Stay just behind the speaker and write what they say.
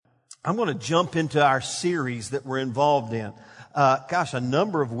I'm going to jump into our series that we're involved in. A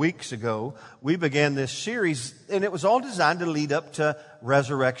number of weeks ago, we began this series, and it was all designed to lead up to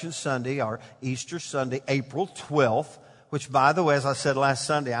Resurrection Sunday, our Easter Sunday, April 12th, which, by the way, as I said last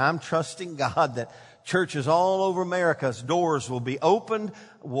Sunday, I'm trusting God that churches all over America's doors will be opened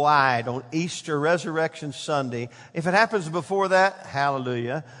wide on Easter Resurrection Sunday. If it happens before that,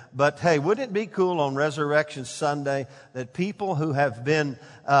 hallelujah. But hey, wouldn't it be cool on Resurrection Sunday that people who have been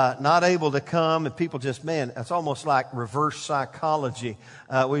not able to come, and people just, man, it's almost like reverse psychology.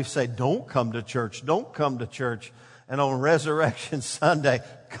 We say, don't come to church, don't come to church. And on Resurrection Sunday,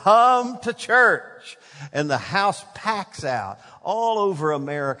 come to church. And the house packs out all over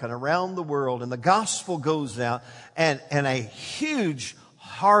America and around the world. And the gospel goes out. And a huge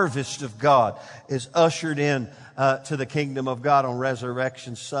harvest of God is ushered in to the kingdom of God on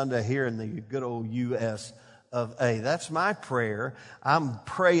Resurrection Sunday here in the good old U.S. of A. That's my prayer. I'm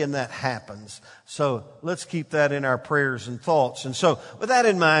praying that happens. So let's keep that in our prayers and thoughts. And so with that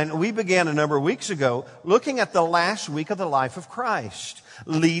in mind, we began a number of weeks ago looking at the last week of the life of Christ,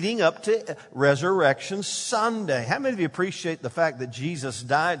 leading up to Resurrection Sunday. How many of you appreciate the fact that Jesus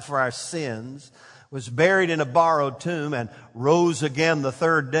died for our sins, was buried in a borrowed tomb, and rose again the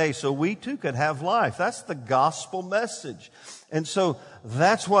third day so we too could have life? That's the gospel message. And so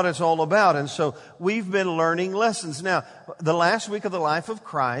that's what it's all about. And so we've been learning lessons. Now, the last week of the life of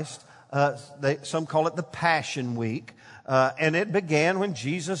Christ, some call it the Passion Week. And it began when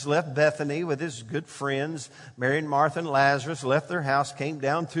Jesus left Bethany with his good friends, Mary and Martha and Lazarus, left their house, came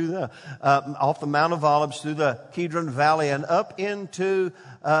down through off the Mount of Olives through the Kidron Valley and up into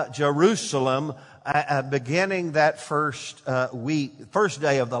Jerusalem, beginning that first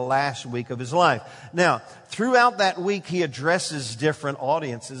day of the last week of his life. Now, throughout that week, he addresses different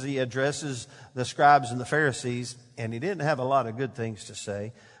audiences. He addresses the scribes and the Pharisees, and he didn't have a lot of good things to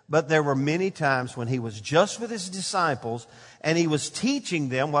say. But there were many times when he was just with his disciples, and he was teaching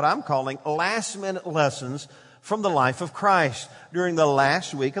them what I'm calling last-minute lessons from the life of Christ during the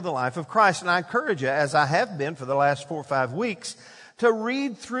last week of the life of Christ. And I encourage you, as I have been for the last 4 or 5 weeks, to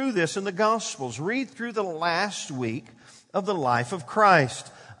read through this in the Gospels. Read through the last week of the life of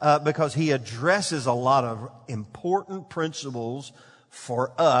Christ, because he addresses a lot of important principles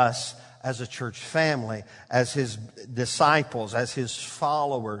for us as a church family, as his disciples, as his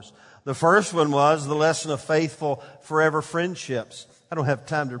followers. The first one was the lesson of faithful forever friendships. I don't have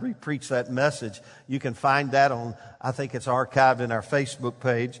time to re-preach that message. You can find that on, I think it's archived in our Facebook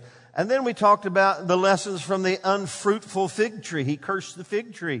page. And then we talked about the lessons from the unfruitful fig tree. He cursed the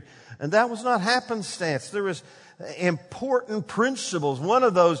fig tree. And that was not happenstance. There was important principles. One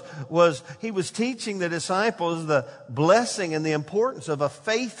of those was he was teaching the disciples the blessing and the importance of a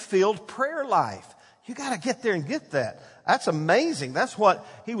faith-filled prayer life. You got to get there and get that. That's amazing. That's what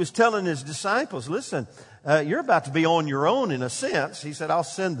he was telling his disciples. Listen, you're about to be on your own in a sense. He said, I'm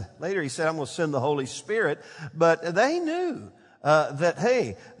going to send the Holy Spirit. But they knew that,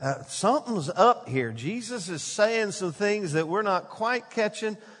 hey, something's up here. Jesus is saying some things that we're not quite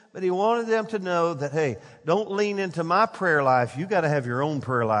catching. But he wanted them to know that, hey, don't lean into my prayer life. You got to have your own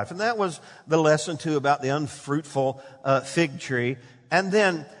prayer life. And that was the lesson, too, about the unfruitful fig tree. And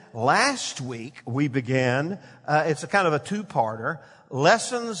then last week we began, it's a kind of a two-parter,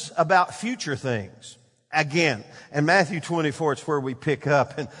 lessons about future things. Again, in Matthew 24, it's where we pick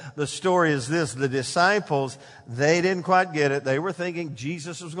up. And the story is this. The disciples, they didn't quite get it. They were thinking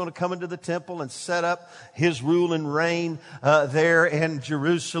Jesus was going to come into the temple and set up his rule and reign there in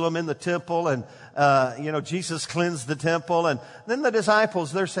Jerusalem in the temple. And, Jesus cleansed the temple. And then the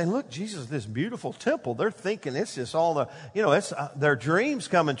disciples, they're saying, look, Jesus, this beautiful temple. They're thinking it's just all it's their dreams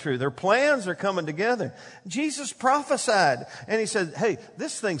coming true. Their plans are coming together. Jesus prophesied. And he said, hey,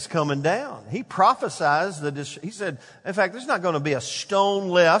 this thing's coming down. He prophesied. He said, in fact, there's not going to be a stone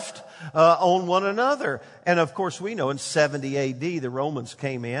left on one another. And of course, we know in 70 A.D., the Romans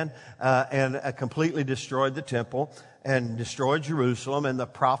came in and completely destroyed the temple and destroyed Jerusalem. And the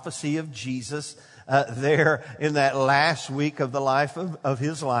prophecy of Jesus there in that last week of the life of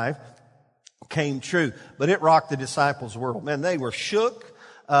his life came true. But it rocked the disciples' world. Man, they were shook,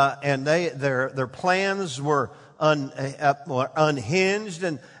 and their plans were unhinged.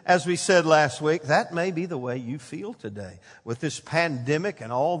 And as we said last week, that may be the way you feel today with this pandemic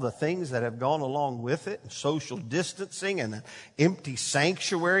and all the things that have gone along with it, and social distancing and an empty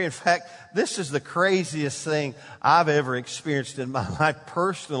sanctuary. In fact, this is the craziest thing I've ever experienced in my life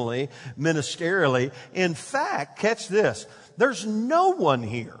personally, ministerially. In fact, catch this, there's no one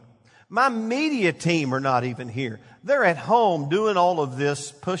here My media team are not even here. They're at home doing all of this,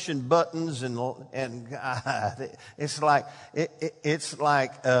 pushing buttons, and it's like the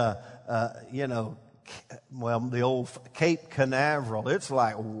old Cape Canaveral. It's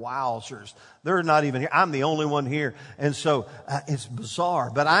like wowzers. They're not even here. I'm the only one here. And so it's bizarre.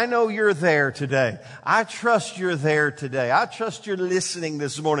 But I know you're there today. I trust you're there today. I trust you're listening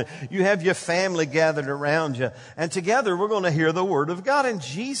this morning. You have your family gathered around you. And together we're going to hear the Word of God. And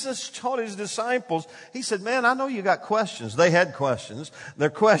Jesus taught His disciples. He said, man, I know you got questions. They had questions.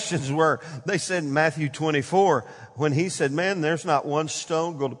 Their questions were, they said in Matthew 24, when He said, man, there's not one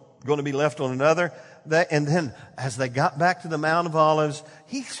stone going to be left on another. And then as they got back to the Mount of Olives,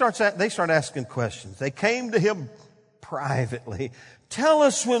 they start asking questions. They came to Him privately. Tell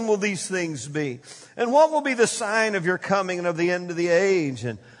us, when will these things be? And what will be the sign of your coming and of the end of the age?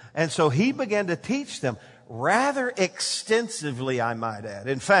 And so He began to teach them rather extensively, I might add.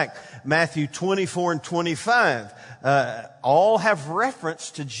 In fact, Matthew 24 and 25 all have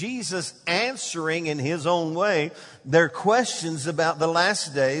reference to Jesus answering in His own way their questions about the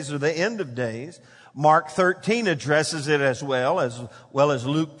last days or the end of days. Mark 13 addresses it as well as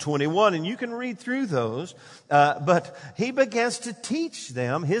Luke 21, and you can read through those. But He begins to teach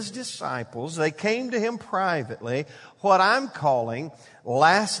them, His disciples. They came to Him privately, what I'm calling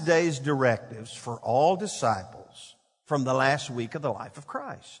last days directives for all disciples from the last week of the life of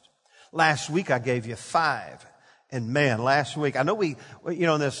Christ. Last week I gave you 5. And man, last week, I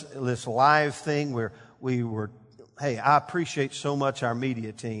know this live thing where I appreciate so much our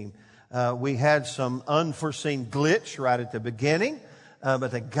media team. We had some unforeseen glitch right at the beginning,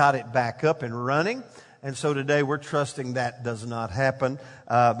 but they got it back up and running. And so today we're trusting that does not happen,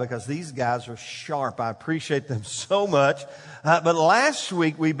 because these guys are sharp. I appreciate them so much. But last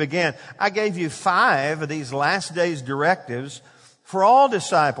week I gave you 5 of these last days directives for all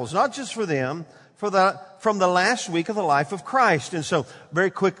disciples, not just for them, from the last week of the life of Christ. And so very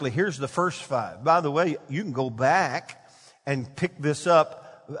quickly, here's the first 5. By the way, you can go back and pick this up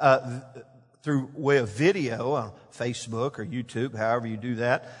through way of video on Facebook or YouTube, however you do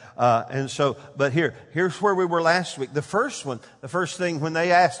that. But here's where we were last week. The first thing when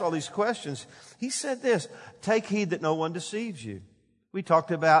they asked all these questions, He said this: take heed that no one deceives you. We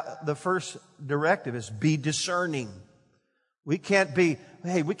talked about the first directive is be discerning. We can't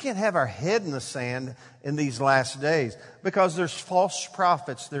have our head in the sand in these last days, because there's false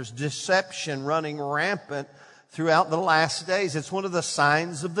prophets, there's deception running rampant throughout the last days. It's one of the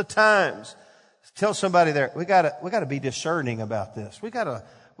signs of the times. Tell somebody there, we gotta be discerning about this. We gotta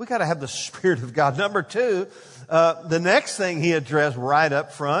have the Spirit of God. Number 2, the next thing He addressed right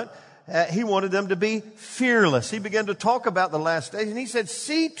up front, He wanted them to be fearless. He began to talk about the last days, and He said,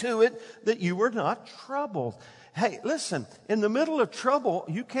 see to it that you were not troubled. Hey, listen, in the middle of trouble,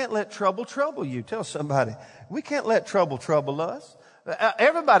 you can't let trouble trouble you. Tell somebody, we can't let trouble trouble us.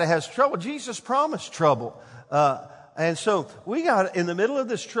 Everybody has trouble. Jesus promised trouble. And so in the middle of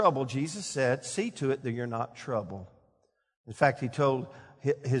this trouble, Jesus said, see to it that you're not troubled. In fact, He told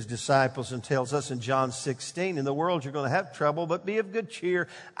His disciples and tells us in John 16, in the world you're going to have trouble, but be of good cheer.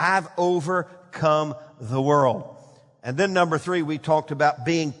 I've overcome the world. And then number 3, we talked about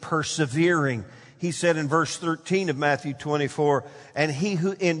being persevering. He said in verse 13 of Matthew 24, and he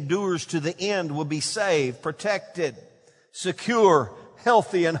who endures to the end will be saved, protected, secure,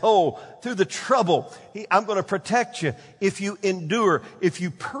 healthy, and whole through the trouble. I'm going to protect you if you endure, if you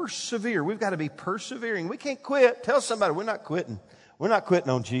persevere. We've got to be persevering. We can't quit. Tell somebody, we're not quitting. We're not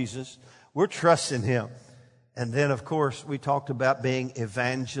quitting on Jesus. We're trusting Him. And then, of course, we talked about being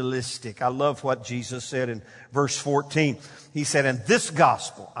evangelistic. I love what Jesus said in verse 14. He said, and this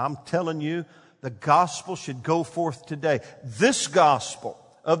gospel, I'm telling you, the gospel should go forth today. This gospel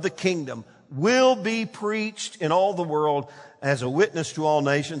of the kingdom will be preached in all the world as a witness to all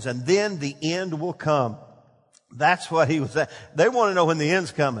nations, and then the end will come. That's what He was saying. They want to know when the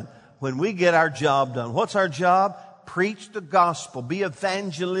end's coming. When we get our job done. What's our job? Preach the gospel. Be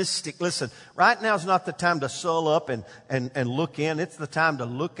evangelistic. Listen, right now is not the time to sull up and look in. It's the time to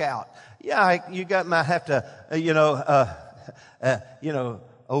look out. Yeah, might have to,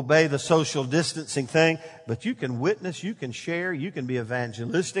 obey the social distancing thing, but you can witness, you can share, you can be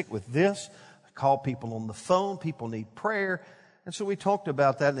evangelistic with this. Call people on the phone. People need prayer. And so we talked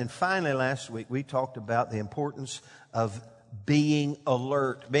about that. And then finally last week we talked about the importance of being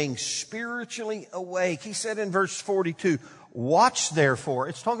alert, being spiritually awake. He said in verse 42, watch therefore.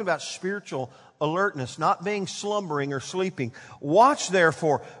 It's talking about spiritual alertness, not being slumbering or sleeping. Watch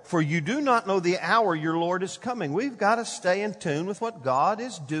therefore, for you do not know the hour your Lord is coming. We've got to stay in tune with what God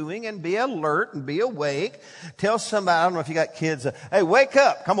is doing and be alert and be awake. Tell somebody, I don't know if you got kids, hey, wake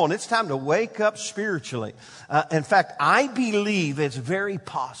up. Come on, it's time to wake up spiritually. In fact, I believe it's very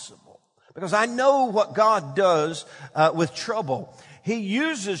possible, because I know what God does with trouble. He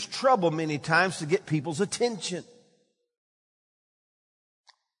uses trouble many times to get people's attention.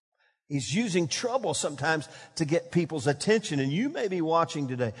 He's using trouble sometimes to get people's attention. And you may be watching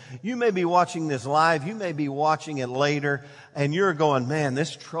today. You may be watching this live. You may be watching it later. And you're going, man,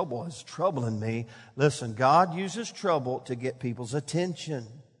 this trouble is troubling me. Listen, God uses trouble to get people's attention.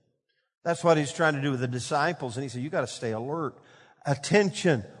 That's what He's trying to do with the disciples. And He said, you got to stay alert.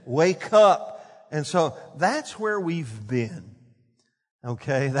 Attention. Wake up. And so that's where we've been.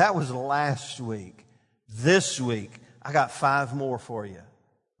 Okay, that was last week. This week, I got 5 more for you.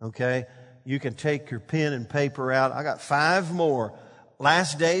 Okay, you can take your pen and paper out. I got 5 more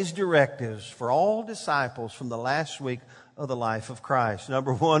last day's directives for all disciples from the last week of the life of Christ.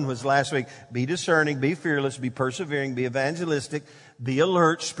 Number 1 was last week, be discerning, be fearless, be persevering, be evangelistic, be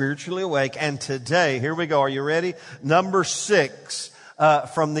alert, spiritually awake. And today, here we go. Are you ready? Number 6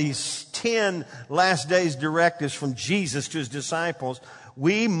 from these 10 last days directives from Jesus to His disciples,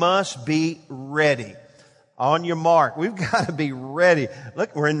 we must be ready. On your mark. We've got to be ready.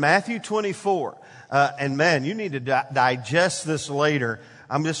 Look, we're in Matthew 24. And man, you need to digest this later.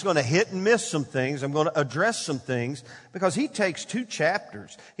 I'm just going to hit and miss some things. I'm going to address some things because He takes 2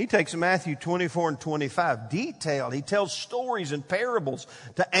 chapters. He takes Matthew 24 and 25 detailed. He tells stories and parables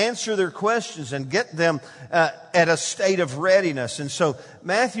to answer their questions and get them at a state of readiness. And so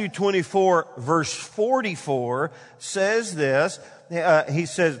Matthew 24 verse 44 says this.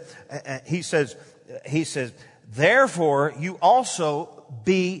 He says, therefore, you also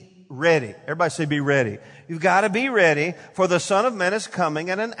be ready. Everybody say be ready. You've got to be ready, for the Son of Man is coming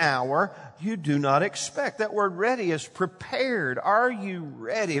at an hour you do not expect. That word ready is prepared. Are you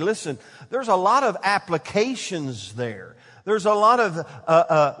ready? Listen, there's a lot of applications there. There's a lot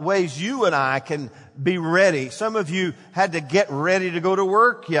of ways you and I can be ready. Some of you had to get ready to go to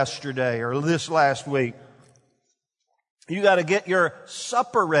work yesterday or this last week. You got to get your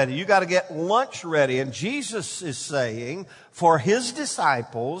supper ready. You got to get lunch ready. And Jesus is saying for His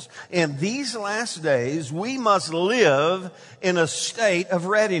disciples in these last days, we must live in a state of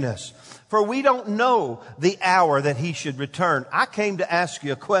readiness. For we don't know the hour that He should return. I came to ask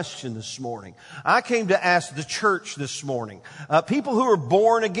you a question this morning. I came to ask the church this morning. People who are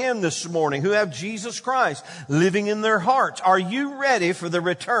born again this morning, who have Jesus Christ living in their hearts. Are you ready for the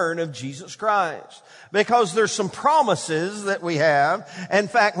return of Jesus Christ? Because there's some promises that we have. In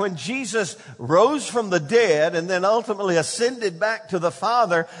fact, when Jesus rose from the dead and then ultimately ascended back to the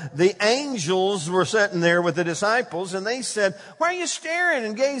Father, the angels were sitting there with the disciples and they said, why are you staring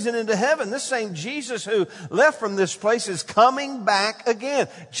and gazing into heaven? This same Jesus who left from this place is coming back again.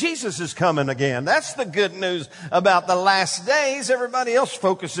 Jesus is coming again. That's the good news about the last days. Everybody else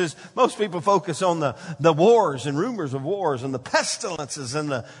most people focus on the wars and rumors of wars and the pestilences and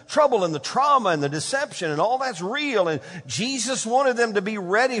the trouble and the trauma and the deception and all that's real. And Jesus wanted them to be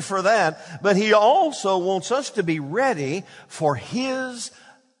ready for that. But He also wants us to be ready for His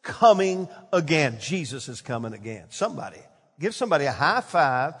coming again. Jesus is coming again. Give somebody a high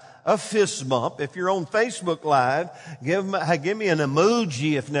five, a fist bump. If you're on Facebook Live, give me an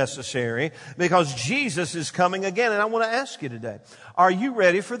emoji if necessary, because Jesus is coming again. And I want to ask you today, are you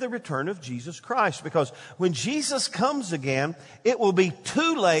ready for the return of Jesus Christ? Because when Jesus comes again, it will be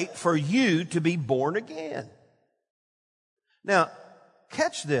too late for you to be born again. Now,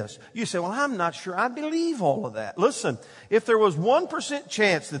 catch this. You say, well, I'm not sure I believe all of that. Listen, if there was 1%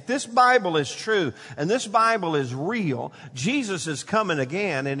 chance that this Bible is true and this Bible is real, Jesus is coming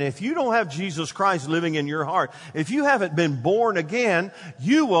again. And if you don't have Jesus Christ living in your heart, if you haven't been born again,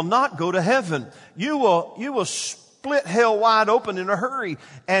 you will not go to heaven. You will split hell wide open in a hurry.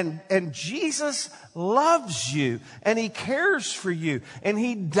 And Jesus loves you and He cares for you and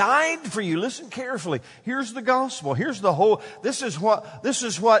He died for you. Listen carefully. Here's the gospel. This is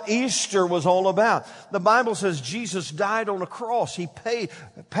what Easter was all about. The Bible says Jesus died on a cross. He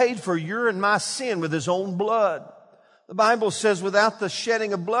paid for your and my sin with His own blood. The Bible says without the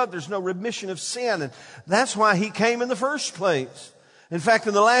shedding of blood, there's no remission of sin. And that's why He came in the first place. In fact,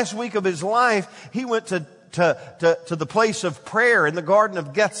 in the last week of His life, He went to to the place of prayer in the Garden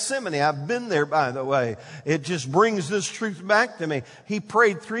of Gethsemane. I've been there, by the way. It just brings this truth back to me. He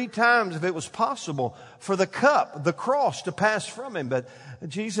prayed 3 times, if it was possible, for the cup, the cross, to pass from him. But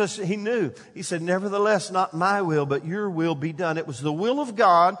Jesus, he knew. He said, nevertheless, not my will, but your will be done. It was the will of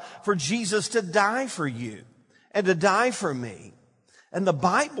God for Jesus to die for you and to die for me. And the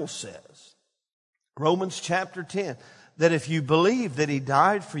Bible says, Romans chapter 10, that if you believe that he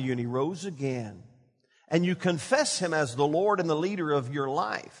died for you and he rose again, and you confess him as the Lord and the leader of your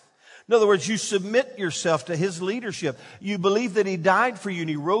life, in other words, you submit yourself to his leadership. You believe that he died for you and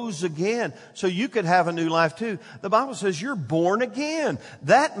he rose again so you could have a new life too. The Bible says you're born again.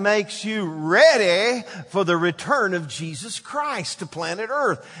 That makes you ready for the return of Jesus Christ to planet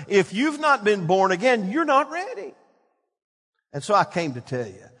Earth. If you've not been born again, you're not ready. And so I came to tell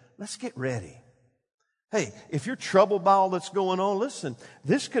you, let's get ready. Hey, if you're troubled by all that's going on, listen,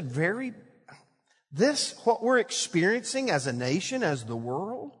 what we're experiencing as a nation, as the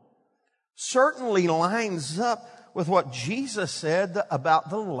world, certainly lines up with what Jesus said about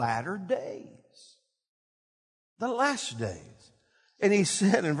the latter days, the last days. And he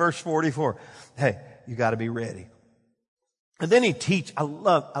said in verse 44, hey, you got to be ready. And then he I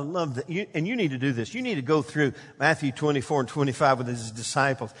love that. And you need to do this. You need to go through Matthew 24 and 25 with his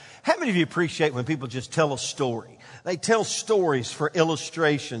disciples. How many of you appreciate when people just tell a story? They tell stories for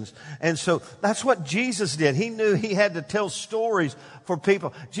illustrations. And so that's what Jesus did. He knew he had to tell stories for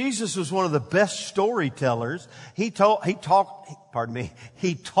people. Jesus was one of the best storytellers. He taught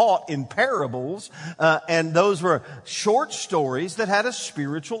in parables, and those were short stories that had a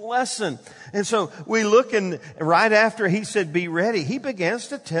spiritual lesson. And so we look, and right after he said, be ready, he begins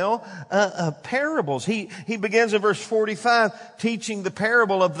to tell parables. He begins in verse 45 teaching the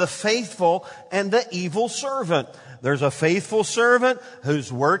parable of the faithful and the evil servant. There's a faithful servant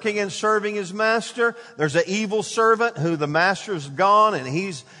who's working and serving his master. There's an evil servant who the master's gone and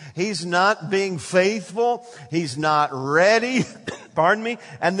he's not being faithful. He's not ready. Pardon me.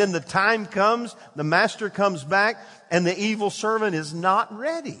 And then the time comes, the master comes back, and the evil servant is not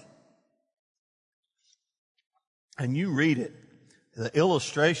ready. And you read it. The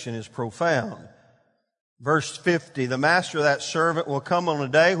illustration is profound. Verse 50, the master of that servant will come on a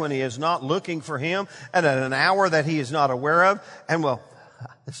day when he is not looking for him, and at an hour that he is not aware of, and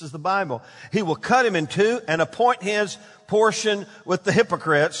this is the Bible, he will cut him in two and appoint his portion with the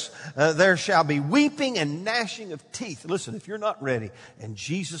hypocrites. There shall be weeping and gnashing of teeth. Listen, if you're not ready and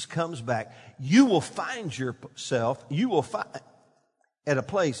Jesus comes back, you will find yourself, at a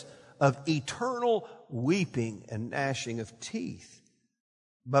place of eternal weeping and gnashing of teeth.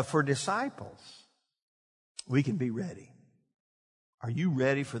 But for disciples, we can be ready. Are you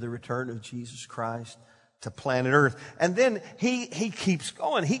ready for the return of Jesus Christ to planet Earth? And then he keeps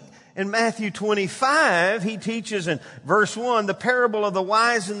going. In Matthew 25, he teaches in verse 1 the parable of the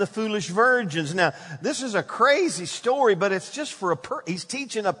wise and the foolish virgins. Now, this is a crazy story, but it's just he's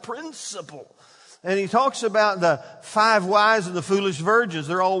teaching a principle. And he talks about the 5 wise and the foolish virgins.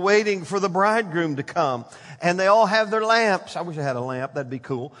 They're all waiting for the bridegroom to come. And they all have their lamps. I wish I had a lamp. That'd be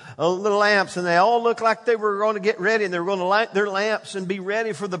cool. The lamps. And they all look like they were going to get ready. And they were going to light their lamps and be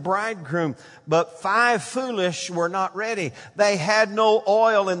ready for the bridegroom. But 5 foolish were not ready. They had no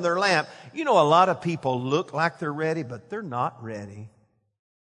oil in their lamp. You know, a lot of people look like they're ready, but they're not ready.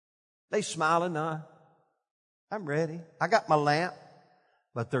 They smile and nod. I'm ready. I got my lamp.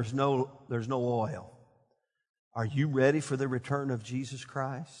 But there's no oil. Are you ready for the return of Jesus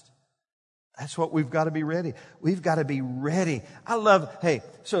Christ? That's what we've got to be ready. We've got to be ready.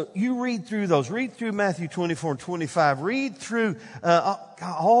 So you read through those. Read through Matthew 24 and 25. Read through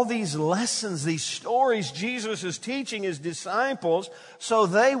all these lessons, these stories Jesus is teaching his disciples so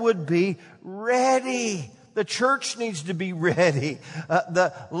they would be ready. The church needs to be ready.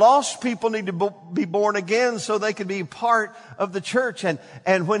 The lost people need to be born again so they can be part of the church.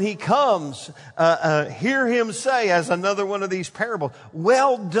 And when he comes, hear him say, as another one of these parables,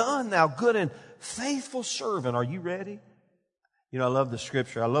 well done, thou good and faithful servant. Are you ready? You know, I love the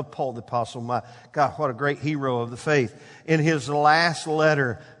scripture. I love Paul the Apostle. My God, what a great hero of the faith. In his last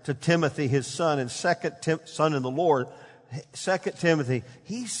letter to Timothy, his son, and son in the Lord, 2 Timothy,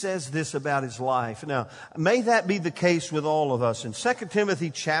 he says this about his life. Now, may that be the case with all of us. In 2 Timothy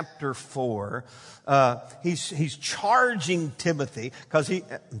chapter 4, he's charging Timothy, because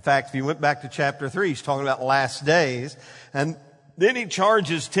in fact, if you went back to chapter 3, he's talking about last days. And then he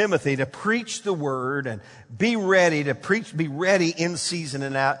charges Timothy to preach the word and be ready to preach, be ready in season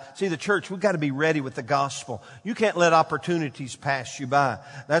and out. See, the church, we've got to be ready with the gospel. You can't let opportunities pass you by.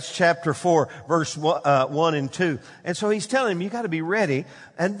 That's chapter 4, verse 1 and 2. And so he's telling him, you got to be ready.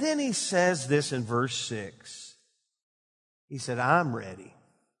 And then he says this in verse 6. He said, I'm ready.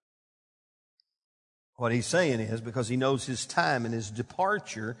 What he's saying is, because he knows his time and his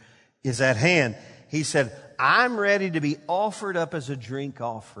departure is at hand, he said, I'm ready to be offered up as a drink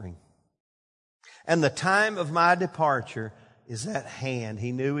offering. And the time of my departure is at hand.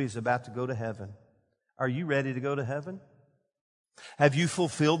 He knew he was about to go to heaven. Are you ready to go to heaven? Have you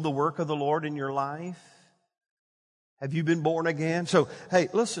fulfilled the work of the Lord in your life? Have you been born again? So, hey,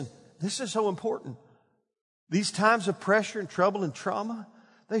 listen, this is so important. These times of pressure and trouble and trauma,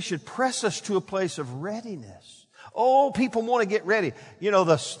 they should press us to a place of readiness. Oh, people want to get ready. You know,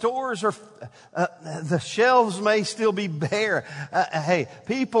 the stores are, the shelves may still be bare. Hey,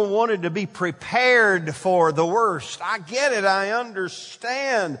 people wanted to be prepared for the worst. I get it. I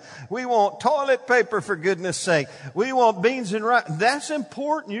understand. We want toilet paper, for goodness sake. We want beans and rice. That's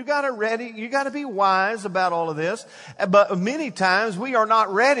important. You got to be wise about all of this. But many times we are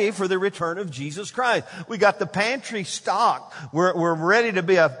not ready for the return of Jesus Christ. We got the pantry stocked. We're ready to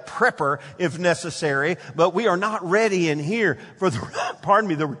be a prepper if necessary, but we are not ready in here for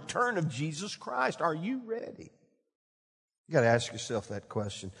the return of Jesus Christ. Are you ready? You got to ask yourself that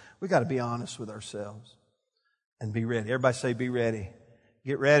question. We got to be honest with ourselves and be ready. Everybody say, be ready.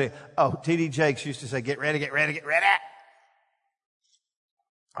 Get ready. Oh, T.D. Jakes used to say, get ready, get ready, get ready.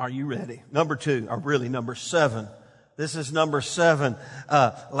 Are you ready? Number 2, or really number 7. This is number 7.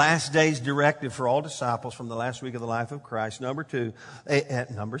 Last day's directive for all disciples from the last week of the life of Christ. Number 2,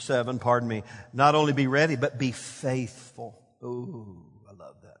 number 7, pardon me. Not only be ready, but be faithful. Ooh, I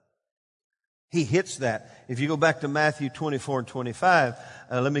love that. He hits that. If you go back to Matthew 24 and 25,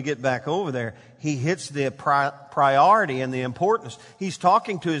 let me get back over there. He hits the priority and the importance. He's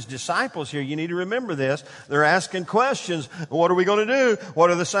talking to his disciples here. You need to remember this. They're asking questions. What are we going to do? What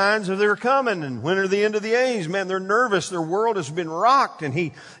are the signs of their coming? And when are the end of the age? Man, they're nervous. Their world has been rocked. And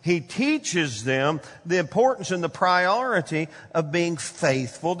he teaches them the importance and the priority of being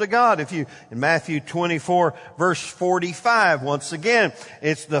faithful to God. In Matthew 24, verse 45, once again,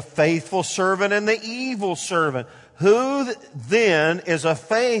 it's the faithful servant and the evil servant. Who then is a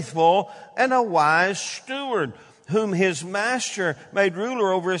faithful and a wise steward, whom his master made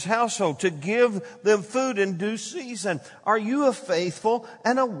ruler over his household to give them food in due season? Are you a faithful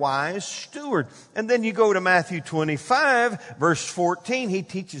and a wise steward? And then you go to Matthew 25, verse 14. He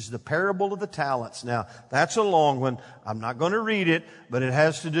teaches the parable of the talents. Now, that's a long one. I'm not going to read it, but it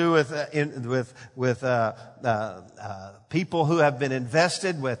has to do with people who have been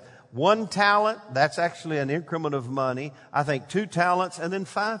invested with 1 talent. That's actually an increment of money. I think 2 talents and then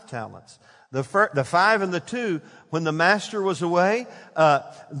 5 talents. The 5 and the 2, when the master was away,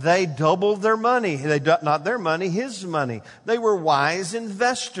 they doubled their money. Not their money, his money. They were wise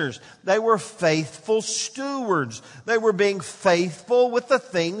investors. They were faithful stewards. They were being faithful with the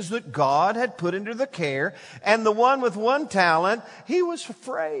things that God had put into their care. And the one with 1 talent, he was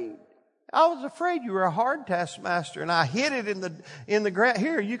afraid. I was afraid you were a hard taskmaster, and I hid it in the ground.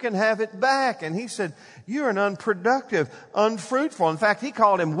 Here, you can have it back. And he said, you're an unproductive, unfruitful. In fact, he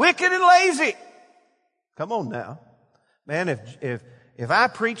called him wicked and lazy. Come on now. Man, if I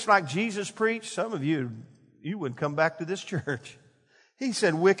preached like Jesus preached, some of you wouldn't come back to this church. He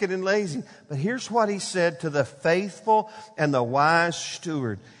said wicked and lazy. But here's what he said to the faithful and the wise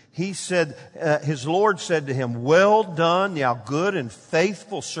steward. He said, his Lord said to him, well done, thou good and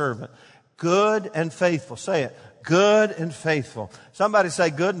faithful servant. Good and faithful. Say it. Good and faithful. Somebody say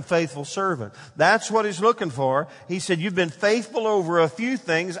good and faithful servant. That's what he's looking for. He said, you've been faithful over a few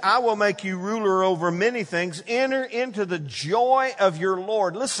things. I will make you ruler over many things. Enter into the joy of your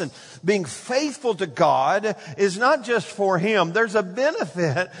Lord. Listen, being faithful to God is not just for Him. There's a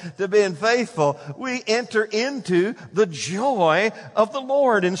benefit to being faithful. We enter into the joy of the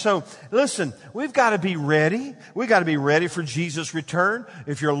Lord. And so, listen, we've got to be ready. We've got to be ready for Jesus' return.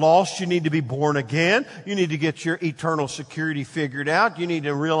 If you're lost, you need to be born again. You need to get your eternal security figured out. You need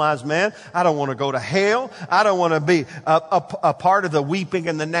to realize, man, I don't want to go to hell. I don't want to be a part of the weeping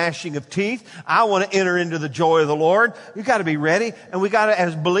and the gnashing of teeth. I want to enter into the joy of the Lord. We've got to be ready. And we got to,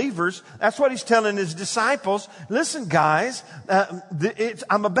 as believers, that's what He's telling His disciples. Listen, guys,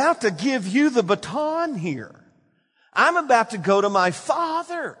 I'm about to give you the baton here. I'm about to go to my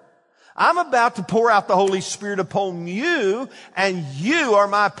Father. I'm about to pour out the Holy Spirit upon you, and you are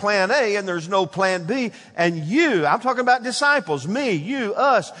my plan A, and there's no plan B. And you, I'm talking about disciples, me, you,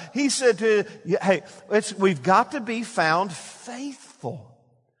 us. He said to you, hey, we've got to be found faithful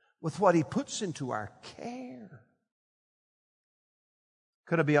with what He puts into our care.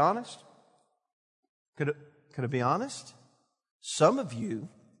 Could I be honest? Could I be honest? Some of you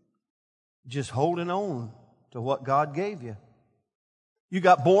just holding on to what God gave you. You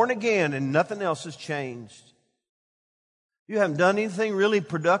got born again and nothing else has changed. You haven't done anything really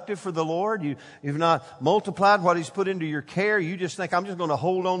productive for the Lord. You've not multiplied what He's put into your care. You just think, I'm just going to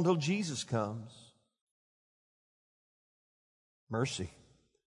hold on until Jesus comes. Mercy.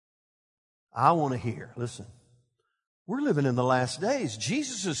 I want to hear, listen, we're living in the last days.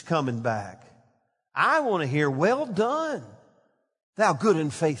 Jesus is coming back. I want to hear, well done, thou good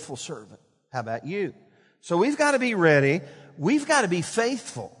and faithful servant. How about you? So we've got to be ready. We've got to be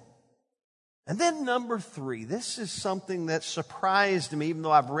faithful. And then number 3, this is something that surprised me, even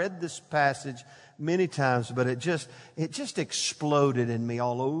though I've read this passage many times, but it just exploded in me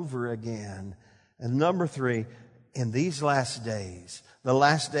all over again. And number 3, in these last days, the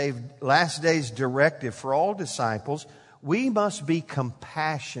last days directive for all disciples, we must be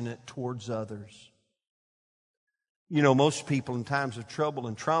compassionate towards others. You know, most people in times of trouble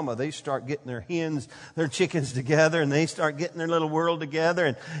and trauma, they start getting their chickens together, and they start getting their little world together.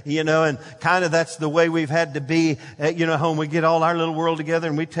 And, and kind of that's the way we've had to be at, home. We get all our little world together,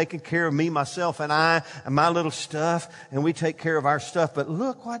 and we're taking care of me, myself, and I, and my little stuff, and we take care of our stuff. But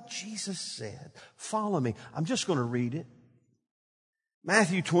look what Jesus said. Follow me. I'm just going to read it.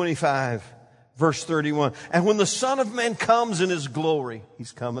 Matthew 25, verse 31. And when the Son of Man comes in His glory,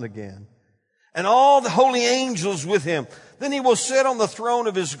 He's coming again, and all the holy angels with Him, then He will sit on the throne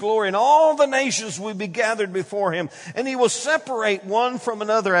of His glory, and all the nations will be gathered before Him. And He will separate one from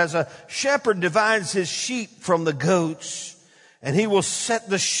another as a shepherd divides his sheep from the goats. And He will set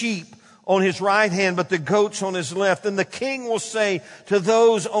the sheep on His right hand, but the goats on His left. And the King will say to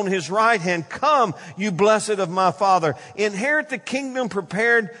those on His right hand, come, you blessed of my Father, inherit the kingdom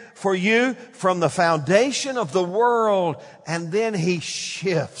prepared for you from the foundation of the world. And then He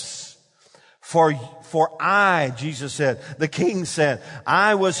shifts. For I, Jesus said, the King said,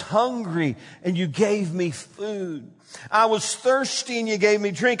 I was hungry and you gave me food. I was thirsty and you gave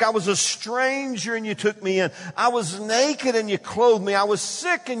me drink. I was a stranger and you took me in. I was naked and you clothed me. I was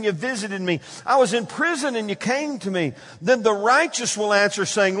sick and you visited me. I was in prison and you came to me. Then the righteous will answer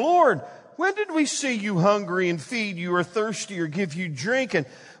saying, Lord, when did we see you hungry and feed you, or thirsty or give you drink? And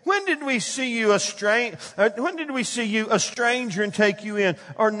when did we see you a stranger and take you in,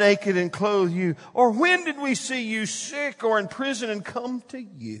 or naked and clothe you? Or when did we see you sick or in prison and come to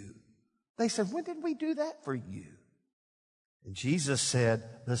you? They said, when did we do that for you? And Jesus said,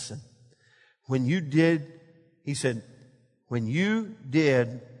 listen, when you did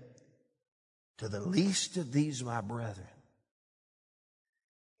to the least of these my brethren,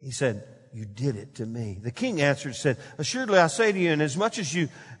 He said, you did it to me. The King answered and said, assuredly I say to you, and as much as you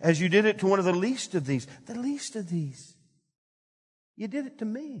did it to one of the least of these, you did it to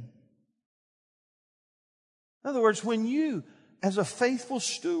me. In other words, when you, as a faithful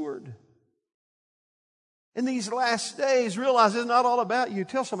steward, in these last days, realize it's not all about you.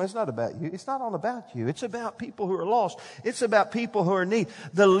 Tell somebody it's not about you. It's not all about you. It's about people who are lost. It's about people who are in need.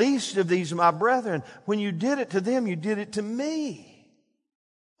 The least of these, my brethren, when you did it to them, you did it to me.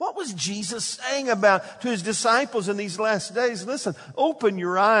 What was Jesus saying to His disciples in these last days? Listen, open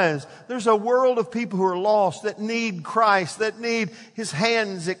your eyes. There's a world of people who are lost, that need Christ, that need His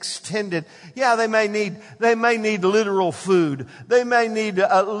hands extended. Yeah, they may need literal food. They may need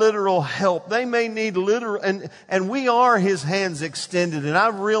literal help. They may need and we are His hands extended. And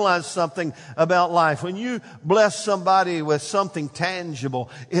I've realized something about life. When you bless somebody with something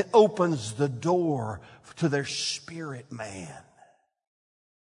tangible, it opens the door to their spirit man.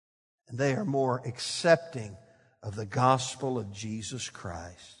 And they are more accepting of the gospel of Jesus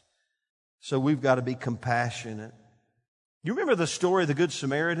Christ. So we've got to be compassionate. You remember the story of the Good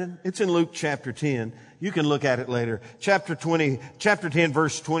Samaritan? It's in Luke chapter 10. You can look at it later. Chapter 10,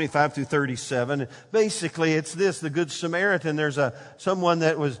 verse 25 through 37. Basically, it's this: the Good Samaritan. There's someone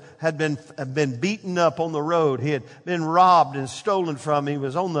that had been beaten up on the road. He had been robbed and stolen from. He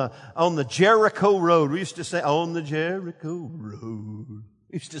was on the Jericho road. We used to say, on the Jericho road.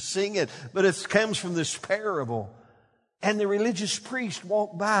 Used to sing it, but it comes from this parable. And the religious priest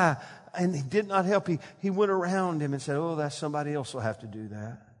walked by, and he did not help. He went around him and said, oh, that's somebody else will have to do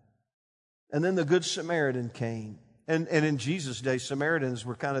that. And then the Good Samaritan came. And in Jesus' day, Samaritans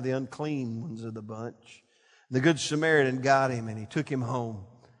were kind of the unclean ones of the bunch. The Good Samaritan got him, and he took him home.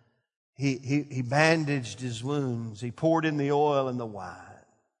 He bandaged his wounds. He poured in the oil and the wine.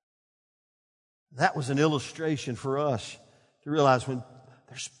 That was an illustration for us to realize when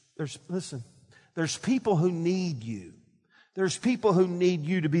there's people who need you. There's people who need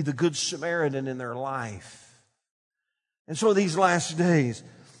you to be the good Samaritan in their life. And so these last days,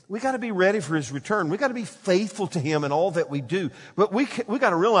 we got to be ready for His return. We got to be faithful to Him in all that we do. But we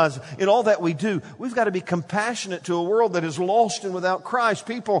got to realize in all that we do, we've got to be compassionate to a world that is lost and without Christ.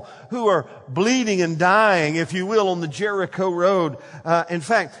 People who are bleeding and dying, if you will, on the Jericho road. In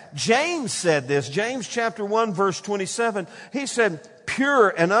fact, James said this. James chapter 1 verse 27. He said, pure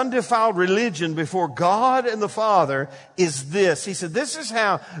and undefiled religion before God and the Father is this. He said, this is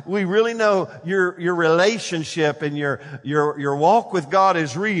how we really know your relationship and your walk with God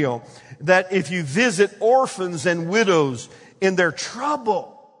is real. That if you visit orphans and widows in their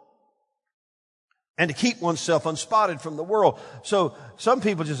trouble, and to keep oneself unspotted from the world. So some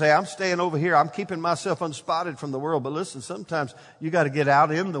people just say, I'm staying over here. I'm keeping myself unspotted from the world. But listen, sometimes you got to get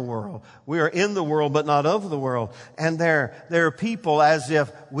out in the world. We are in the world, but not of the world. And there are people as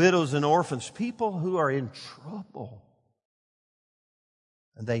if widows and orphans, people who are in trouble.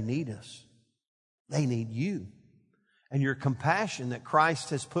 And they need us. They need you. And your compassion that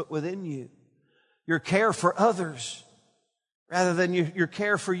Christ has put within you. Your care for others. Rather than your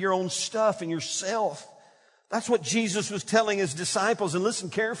care for your own stuff and yourself. That's what Jesus was telling His disciples. And listen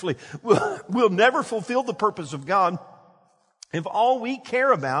carefully. We'll never fulfill the purpose of God if all we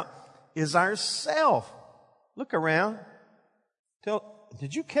care about is ourself. Look around.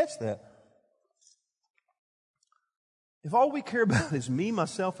 Did you catch that? If all we care about is me,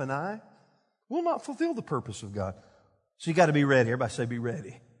 myself, and I, we'll not fulfill the purpose of God. So you got to be ready. Everybody say be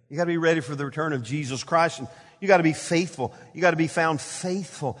ready. You got to be ready for the return of Jesus Christ. And you got to be faithful. You got to be found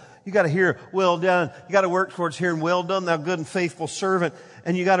faithful. You got to hear, well done. You got to work towards hearing, well done, thou good and faithful servant.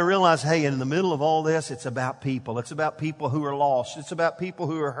 And you got to realize, hey, in the middle of all this, it's about people. It's about people who are lost. It's about people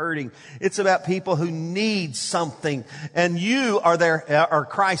who are hurting. It's about people who need something. And you are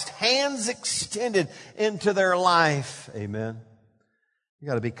Christ's hands extended into their life. Amen. You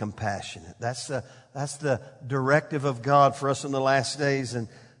got to be compassionate. That's the directive of God for us in the last days. And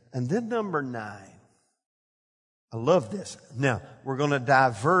then number 9. I love this. Now, we're going to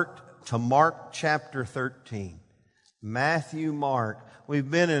divert to Mark chapter 13. Matthew, Mark. We've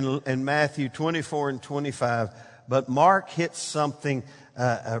been in Matthew 24 and 25, but Mark hits something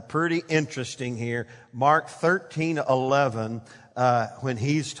pretty interesting here. Mark 13:11, when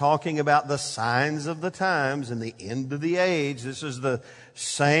he's talking about the signs of the times and the end of the age. This is the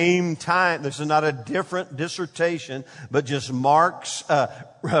same time. This is not a different dissertation, but just Mark's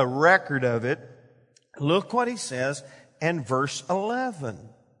record of it. Look what he says in verse 11.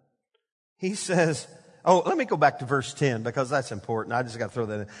 He says, let me go back to verse 10 because that's important. I just got to throw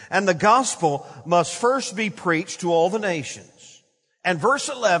that in. And the gospel must first be preached to all the nations. And verse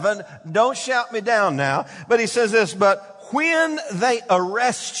 11, don't shout me down now, but he says this, but when they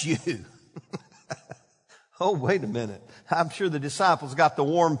arrest you. Oh, wait a minute. I'm sure the disciples got the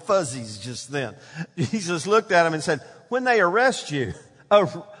warm fuzzies just then. Jesus looked at them and said, when they arrest you,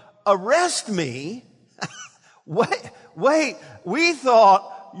 arrest me? Wait, we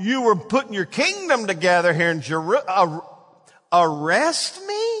thought you were putting your kingdom together here in Jerusalem. Arrest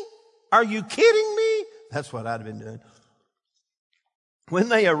me? Are you kidding me? That's what I'd have been doing. When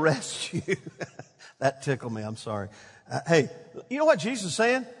they arrest you, that tickled me, I'm sorry. Hey, you know what Jesus is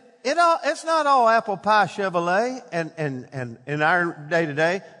saying? It's not all apple pie Chevrolet and in our day to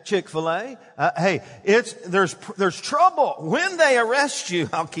day Chick-fil-A. Hey, there's trouble. When they arrest you,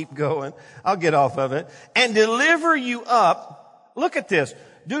 I'll keep going. I'll get off of it and deliver you up. Look at this.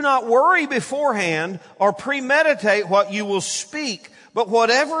 Do not worry beforehand or premeditate what you will speak, but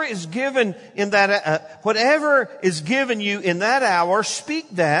whatever is given you in that hour, speak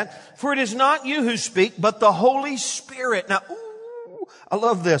that, for it is not you who speak, but the Holy Spirit. Now, I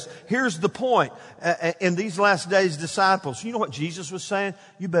love this. Here's the point. In these last days, disciples, you know what Jesus was saying?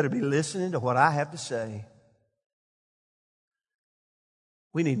 You better be listening to what I have to say.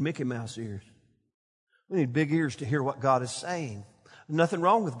 We need Mickey Mouse ears. We need big ears to hear what God is saying. Nothing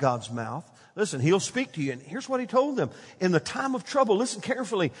wrong with God's mouth. Listen, He'll speak to you. And here's what He told them. In the time of trouble, listen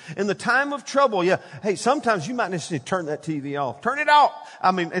carefully. In the time of trouble, hey, sometimes you might need to turn that TV off. Turn it off.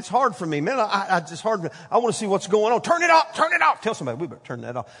 I mean, it's hard for me. Man, I want to see what's going on. Turn it off. Turn it off. Tell somebody, we better turn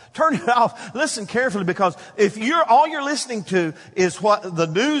that off. Turn it off. Listen carefully, because if all you're listening to is what the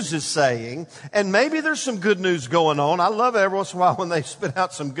news is saying, and maybe there's some good news going on. I love it every once in a while when they spit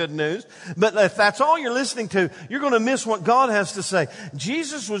out some good news. But if that's all you're listening to, you're going to miss what God has to say.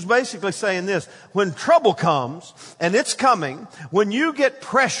 Jesus was basically saying saying this. When trouble comes, and it's coming, when you get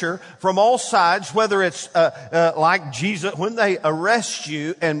pressure from all sides, whether it's like Jesus, when they arrest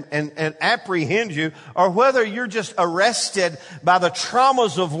you and apprehend you, or whether you're just arrested by the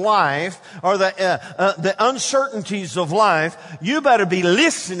traumas of life or the uncertainties of life, you better be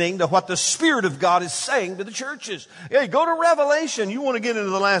listening to what the Spirit of God is saying to the churches. Yeah, go to Revelation. You want to get into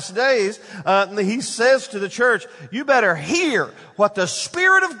the last days. He says to the church, you better hear what the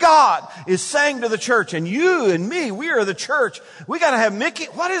Spirit of God is saying to the church. And you and me, we are the church. We got to have Mickey.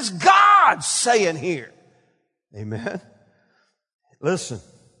 What is God saying here? Amen. Listen.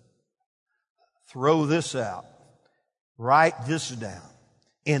 Throw this out. Write this down.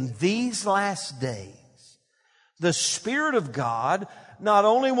 In these last days, the Spirit of God not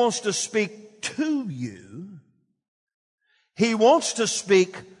only wants to speak to you, He wants to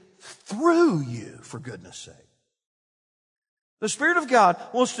speak through you, for goodness sake. The Spirit of God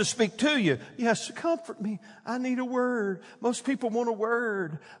wants to speak to you. Yes, comfort me. I need a word. Most people want a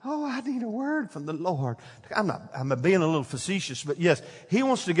word. Oh, I need a word from the Lord. I'm being a little facetious, but yes, He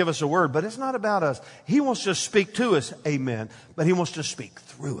wants to give us a word, but it's not about us. He wants to speak to us. Amen. But He wants to speak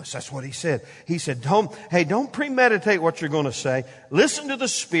through us. That's what He said. He said, don't premeditate what you're going to say. Listen to the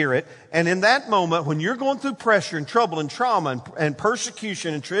Spirit. And in that moment, when you're going through pressure and trouble and trauma and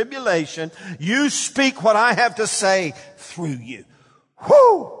persecution and tribulation, you speak what I have to say through you.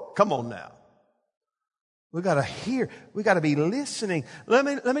 Whoo! Come on now. We got to hear. We got to be listening. Let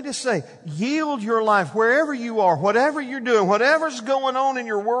me just say, yield your life wherever you are, whatever you're doing, whatever's going on in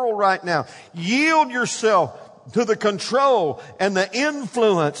your world right now. Yield yourself to the control and the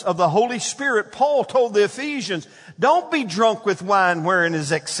influence of the Holy Spirit. Paul told the Ephesians, don't be drunk with wine wherein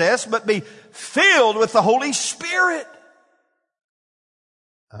is excess, but be filled with the Holy Spirit.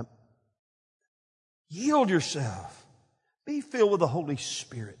 Yield yourself. Be filled with the Holy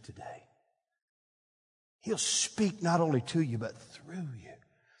Spirit today. He'll speak not only to you, but through you.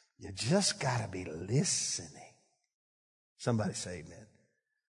 You just got to be listening. Somebody say amen.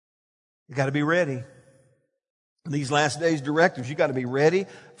 You got to be ready. In these last days directives, you got to be ready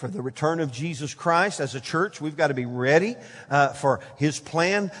for the return of Jesus Christ. As a church, we've got to be ready for His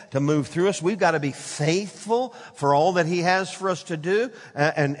plan to move through us. We've got to be faithful for all that He has for us to do,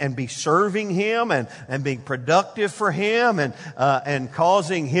 and be serving Him and being productive for Him and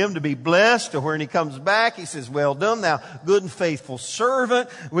causing Him to be blessed. To when He comes back, He says, well done, thou good and faithful servant.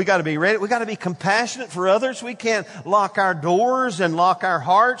 We got to be ready. We got to be compassionate for others. We can't lock our doors and lock our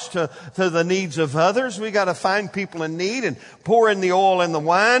hearts to the needs of others. We got to find people in need and pour in the oil and the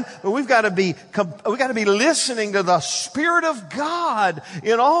wine. But we've got to be listening to the Spirit of God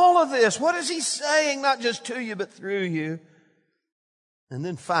in all of this. What is He saying? Not just to you, but through you. And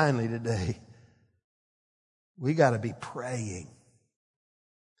then finally today, we got to be praying.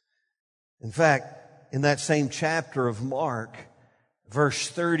 In fact, in that same chapter of Mark, verse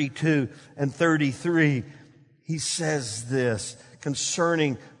 32 and 33, He says this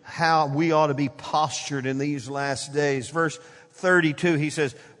concerning how we ought to be postured in these last days. Verse 32, He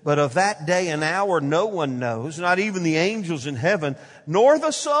says, but of that day and hour no one knows, not even the angels in heaven, nor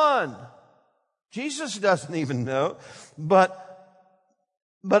the Son. Jesus doesn't even know, but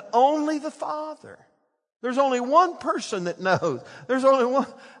only the Father. There's only one person that knows. There's only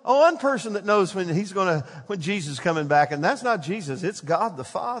one person that knows when Jesus is coming back, and that's not Jesus. It's God the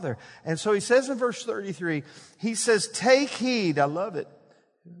Father. And so He says in verse 33, He says, take heed. I love it.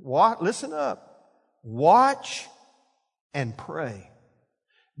 Listen up. Watch and pray.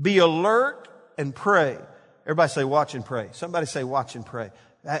 Be alert and pray. Everybody say watch and pray. Somebody say watch and pray.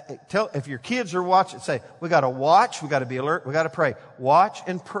 If your kids are watching, say, we got to watch, we got to be alert, we got to pray. Watch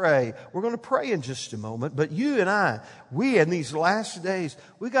and pray. We're going to pray in just a moment, but you and I, we in these last days,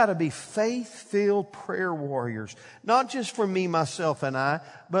 we got to be faith-filled prayer warriors. Not just for me, myself, and I,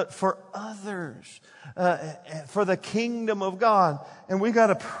 but for others, for the kingdom of God. And we got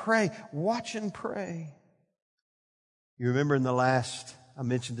to pray. Watch and pray. You remember I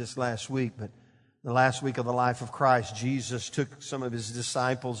mentioned this last week, but the last week of the life of Christ, Jesus took some of His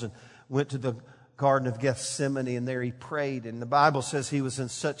disciples and went to the Garden of Gethsemane, and there He prayed. And the Bible says He was in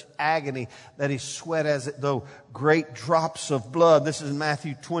such agony that He sweat as though great drops of blood. This is in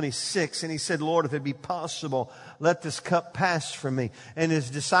Matthew 26. And He said, Lord, if it be possible, let this cup pass from me. And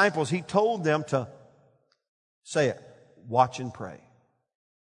His disciples, He told them to say it, watch and pray.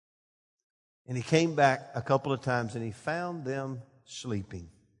 And He came back a couple of times and He found them sleeping.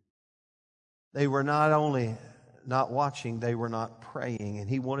 They were not only not watching, they were not praying. And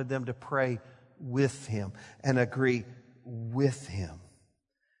He wanted them to pray with Him and agree with Him.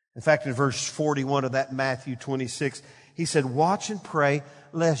 In fact, in verse 41 of that Matthew 26, He said, watch and pray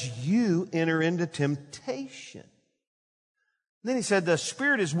lest you enter into temptation. Then he said, the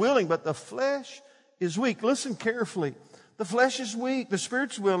spirit is willing, but the flesh is weak. Listen carefully. The flesh is weak. The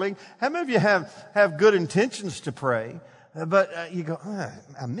spirit's willing. How many of you have good intentions to pray? But you go,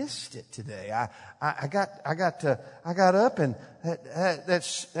 I missed it today. I got up and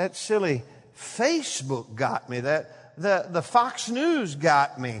that silly Facebook got me. The Fox News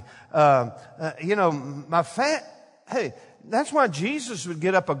got me. Hey, that's why Jesus would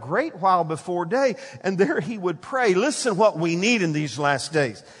get up a great while before day, and there he would pray. Listen what we need in these last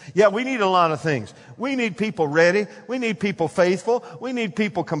days. Yeah, we need a lot of things. We need people ready. We need people faithful. We need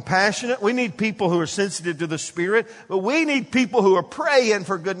people compassionate. We need people who are sensitive to the Spirit. But we need people who are praying,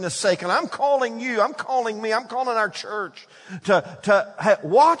 for goodness sake. And I'm calling you, I'm calling me, I'm calling our church to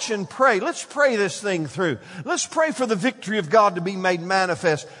watch and pray. Let's pray this thing through. Let's pray for the victory of God to be made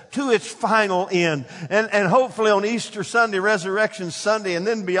manifest to its final end. And hopefully on Easter Sunday, Resurrection Sunday, and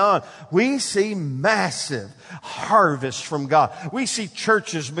then beyond, we see massive harvest from God. We see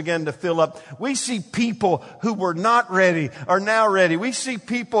churches begin to fill up. We see people who were not ready are now ready. We see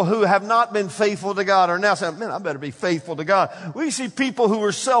people who have not been faithful to God are now saying, man, I better be faithful to God. We see people who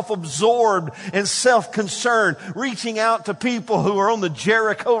are self-absorbed and self-concerned reaching out to people who are on the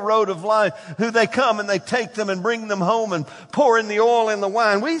Jericho road of life, who they come and they take them and bring them home and pour in the oil and the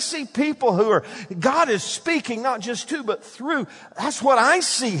wine. We see people who are, God is speaking not just to, but through. That's what I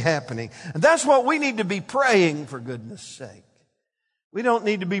see happening. And that's what we need to be praying, for goodness sake. We don't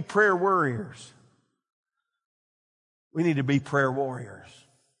need to be prayer warriors. We need to be prayer warriors.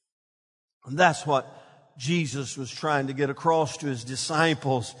 And that's what Jesus was trying to get across to his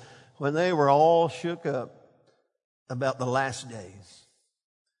disciples when they were all shook up about the last days.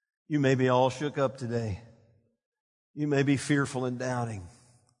 You may be all shook up today. You may be fearful and doubting.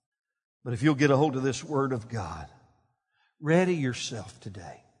 But if you'll get a hold of this Word of God, ready yourself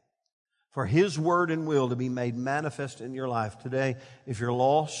today for His Word and will to be made manifest in your life today. If you're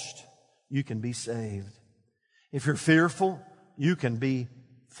lost, you can be saved. If you're fearful, you can be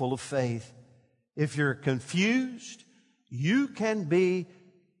full of faith. If you're confused, you can be,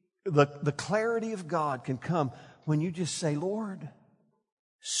 the clarity of God can come when you just say, Lord,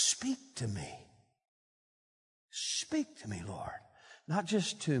 speak to me. Speak to me, Lord. Not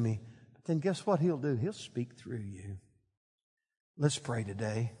just to me, but then guess what He'll do? He'll speak through you. Let's pray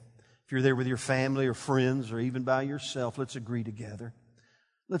today. If you're there with your family or friends or even by yourself, let's agree together.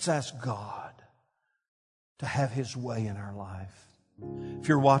 Let's ask God to have His way in our life. If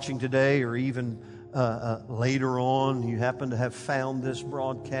you're watching today or even later on, you happen to have found this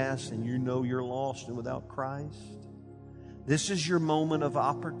broadcast and you know you're lost and without Christ, this is your moment of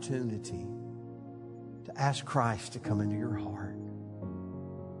opportunity to ask Christ to come into your heart.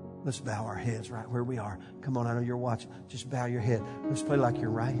 Let's bow our heads right where we are. Come on, I know you're watching. Just bow your head. Let's play like you're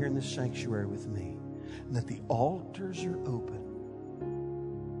right here in this sanctuary with me. And that the altars are open.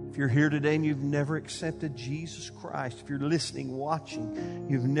 If you're here today and you've never accepted Jesus Christ, if you're listening, watching,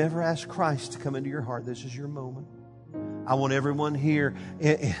 you've never asked Christ to come into your heart, this is your moment. I want everyone here,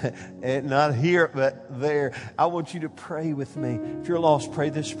 not here, but there. I want you to pray with me. If you're lost, pray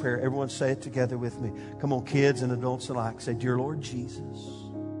this prayer. Everyone say it together with me. Come on, kids and adults alike. Say, Dear Lord Jesus,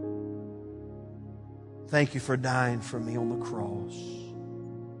 thank you for dying for me on the cross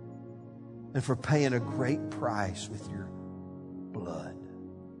and for paying a great price with your blood.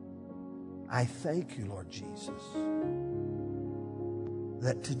 I thank you, Lord Jesus,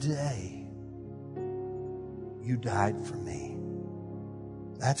 that today you died for me.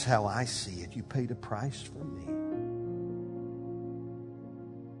 That's how I see it. You paid a price for me.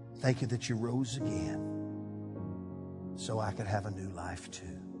 Thank you that you rose again so I could have a new life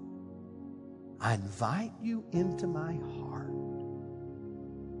too. I invite you into my heart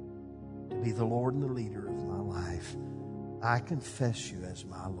to be the Lord and the leader of my life. I confess you as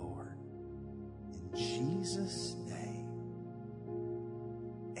my Lord. In Jesus' name,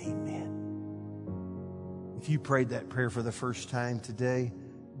 amen. If you prayed that prayer for the first time today,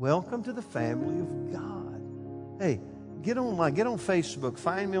 welcome to the family of God. Hey, get on Facebook.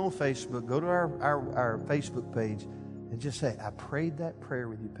 Find me on Facebook. Go to our Facebook page and just say, I prayed that prayer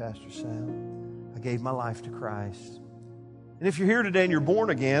with you, Pastor Sam. I gave my life to Christ. And if you're here today and you're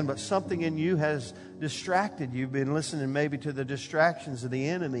born again, but something in you has distracted you, you've been listening maybe to the distractions of the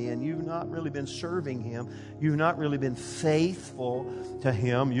enemy, and you've not really been serving Him. You've not really been faithful to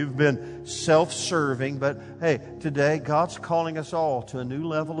Him. You've been self-serving. But hey, today God's calling us all to a new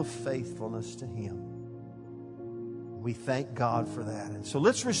level of faithfulness to Him. We thank God for that. And so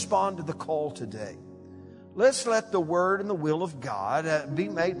let's respond to the call today. Let's let the Word and the will of God be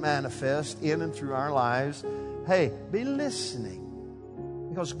made manifest in and through our lives. Hey, be listening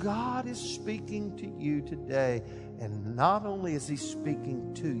Because God is speaking to you today. And not only is He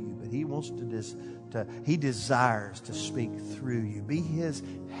speaking to you, but He wants He desires to speak through you. Be His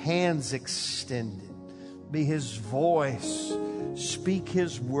hands extended. Be His voice. Speak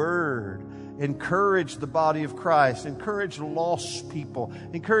His word. Encourage the body of Christ. Encourage lost people.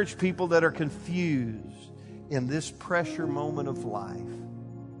 Encourage people that are confused in this pressure moment of life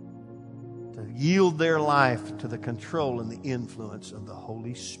to yield their life to the control and the influence of the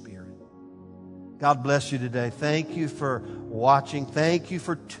Holy Spirit. God bless you today. Thank you for watching. Thank you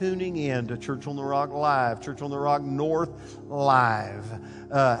for tuning in to Church on the Rock Live, Church on the Rock North Live.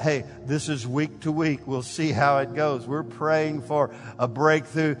 Hey, this is week to week. We'll see how it goes. We're praying for a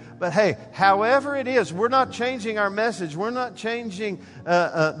breakthrough. But hey, however it is, we're not changing our message. We're not changing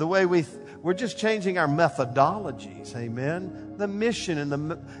the way we're just changing our methodologies. Amen. The mission and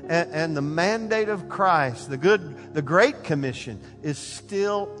the mandate of Christ, the Great Commission, is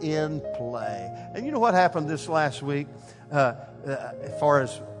still in play. And you know what happened this last week as far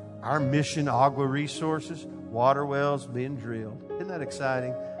as our mission, Agua Resources, water wells being drilled. Isn't that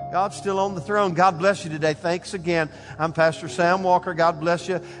exciting? God's still on the throne. God bless you today. Thanks again. I'm Pastor Sam Walker. God bless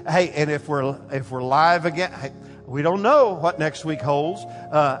you. Hey, and if we're live again, hey, we don't know what next week holds.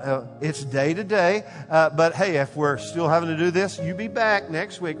 It's day to day. But hey, if we're still having to do this, you be back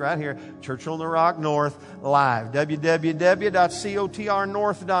next week right here, Church on the Rock North Live.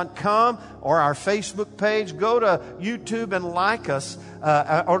 www.cotrnorth.com or our Facebook page. Go to YouTube and like us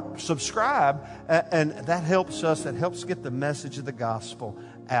or subscribe. And that helps us. That helps get the message of the gospel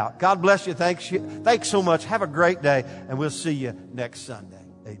out. God bless you. Thanks so much. Have a great day. And we'll see you next Sunday.